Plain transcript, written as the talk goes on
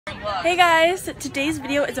Hey guys, today's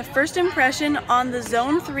video is a first impression on the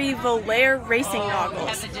Zone3 Volare racing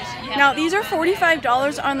goggles. Now these are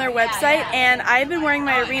 $45 on their website and I've been wearing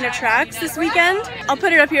my arena tracks this weekend. I'll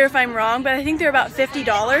put it up here if I'm wrong, but I think they're about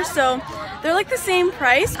 $50, so they're like the same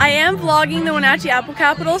price. I am vlogging the Wenatchee Apple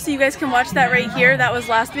Capital, so you guys can watch that right here. That was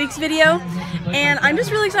last week's video. And I'm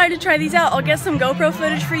just really excited to try these out. I'll get some GoPro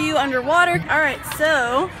footage for you underwater. Alright,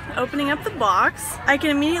 so opening up the box, I can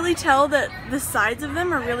immediately tell that the sides of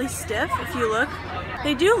them are really stiff. If you look,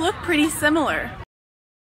 they do look pretty similar.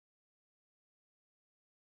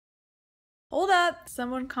 Hold up!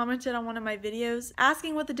 Someone commented on one of my videos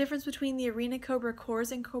asking what the difference between the Arena Cobra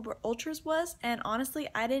Cores and Cobra Ultras was, and honestly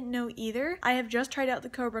I didn't know either. I have just tried out the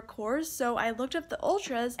Cobra Cores, so I looked up the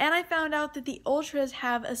Ultras and I found out that the Ultras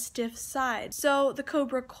have a stiff side. So the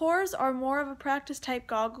Cobra Cores are more of a practice type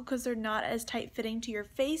goggle because they're not as tight fitting to your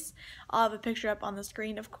face. I'll have a picture up on the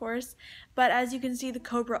screen of course, but as you can see the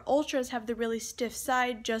Cobra Ultras have the really stiff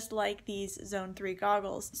side just like these Zone3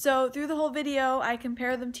 goggles. So through the whole video I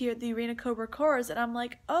compare them to the Arena Cobra Cores and I'm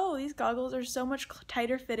like, oh, these goggles are so much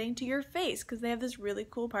tighter fitting to your face because they have this really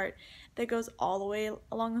cool part that goes all the way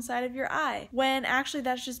along the side of your eye, when actually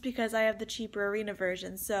that's just because I have the cheaper Arena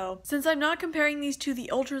version. So since I'm not comparing these to the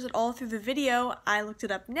Ultras at all through the video, I looked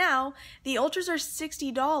it up now. The Ultras are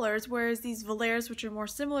 $60, whereas these Volares, which are more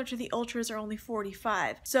similar to the Ultras, are only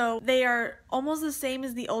 $45. So they are almost the same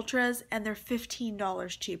as the Ultras and they're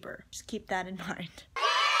 $15 cheaper. Just keep that in mind.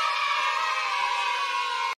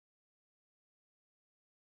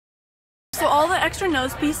 So all the extra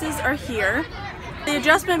nose pieces are here. The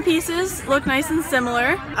adjustment pieces look nice and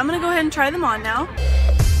similar. I'm gonna go ahead and try them on now.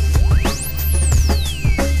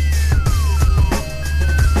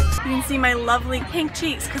 You can see my lovely pink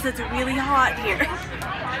cheeks because it's really hot here.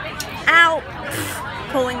 Ow!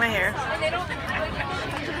 Pulling my hair.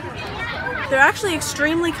 They're actually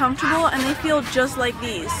extremely comfortable and they feel just like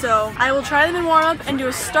these. So I will try them in warm-up and do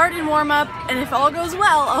a start in warm-up, and if all goes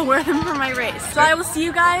well, I'll wear them for my race. So I will see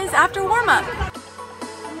you guys after warm-up.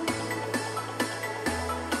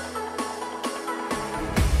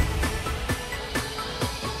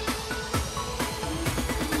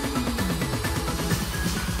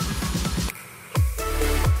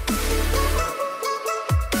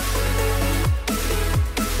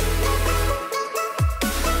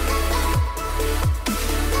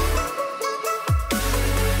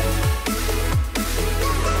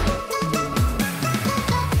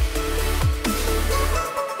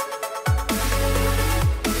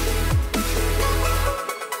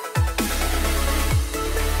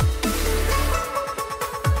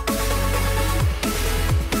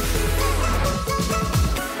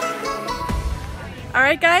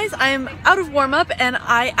 Alright guys, I'm out of warm-up and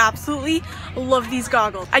I absolutely love these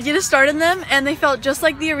goggles. I did a start in them and they felt just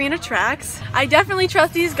like the Arena tracks. I definitely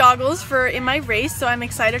trust these goggles for in my race, so I'm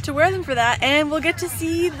excited to wear them for that, and we'll get to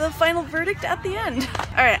see the final verdict at the end.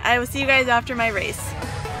 Alright, I will see you guys after my race.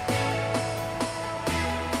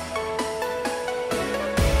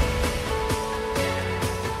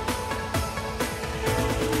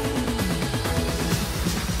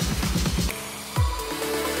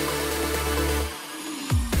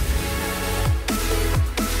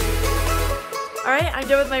 Alright, I'm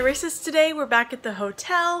done with my races today. We're back at the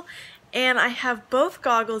hotel and I have both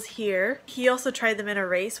goggles here. He also tried them in a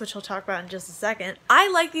race, which I'll talk about in just a second.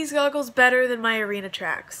 I like these goggles better than my Arena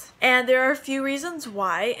tracks, and there are a few reasons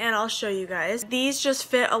why, and I'll show you guys. These just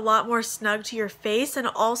fit a lot more snug to your face, and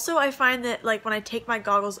also I find that like when I take my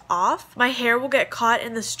goggles off, my hair will get caught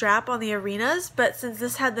in the strap on the Arenas, but since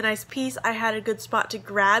this had the nice piece, I had a good spot to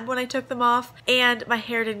grab when I took them off, and my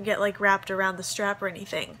hair didn't get like wrapped around the strap or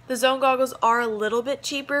anything. The Zone goggles are a little bit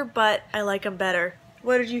cheaper, but I like them better.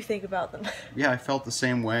 What did you think about them? Yeah, I felt the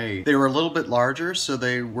same way. They were a little bit larger, so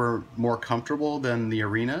they were more comfortable than the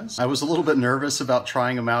Arenas. I was a little bit nervous about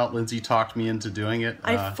trying them out. Lindsey talked me into doing it.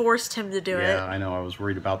 I forced him to do it. Yeah, I know. I was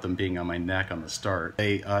worried about them being on my neck on the start.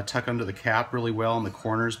 They tuck under the cap really well in the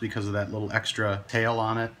corners because of that little extra tail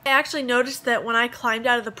on it. I actually noticed that when I climbed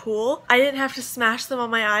out of the pool, I didn't have to smash them on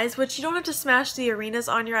my eyes, which you don't have to smash the Arenas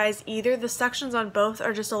on your eyes either. The sections on both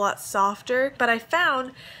are just a lot softer, but I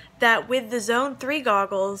found that with the Zone3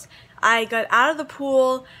 goggles, I got out of the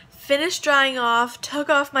pool, finished drying off, took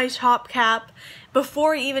off my top cap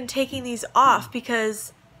before even taking these off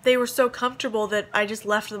because they were so comfortable that I just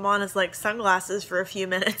left them on as like sunglasses for a few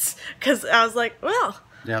minutes because I was like, well,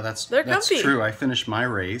 Yeah, that's comfy. true. I finished my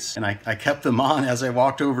race and I kept them on as I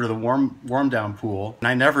walked over to the warm down pool. And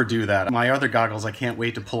I never do that. My other goggles, I can't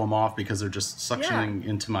wait to pull them off because they're just suctioning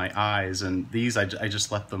into my eyes. And these, I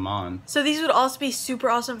just left them on. So these would also be super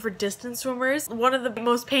awesome for distance swimmers. One of the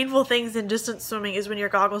most painful things in distance swimming is when your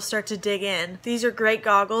goggles start to dig in. These are great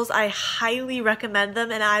goggles. I highly recommend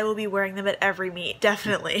them, and I will be wearing them at every meet.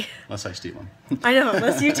 Definitely. Unless I steal them. I know,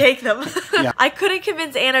 unless you take them. Yeah. I couldn't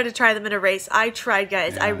convince Anna to try them in a race. I tried,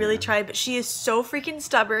 guys. I really tried, but she is so freaking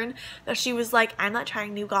stubborn that she was like, I'm not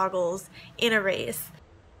trying new goggles in a race.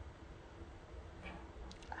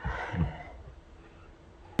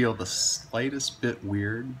 Feel the slightest bit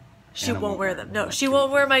weird. She won't wear them. No, she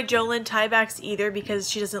won't wear my Jolyn tiebacks either because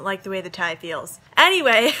she doesn't like the way the tie feels.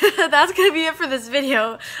 Anyway, that's gonna be it for this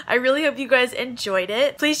video. I really hope you guys enjoyed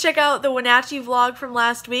it. Please check out the Wenatchee vlog from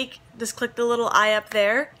last week. Just click the little eye up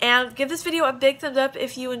there. And give this video a big thumbs up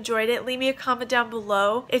if you enjoyed it. Leave me a comment down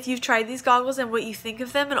below if you've tried these goggles and what you think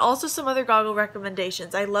of them, and also some other goggle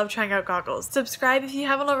recommendations. I love trying out goggles. Subscribe if you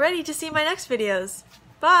haven't already to see my next videos.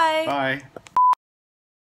 Bye! Bye!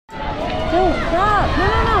 No, stop! No,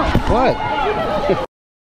 no, no! What?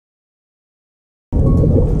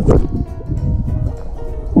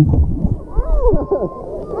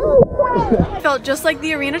 Felt just like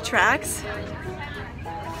the arena tracks.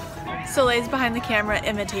 Soleil's behind the camera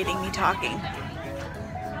imitating me talking.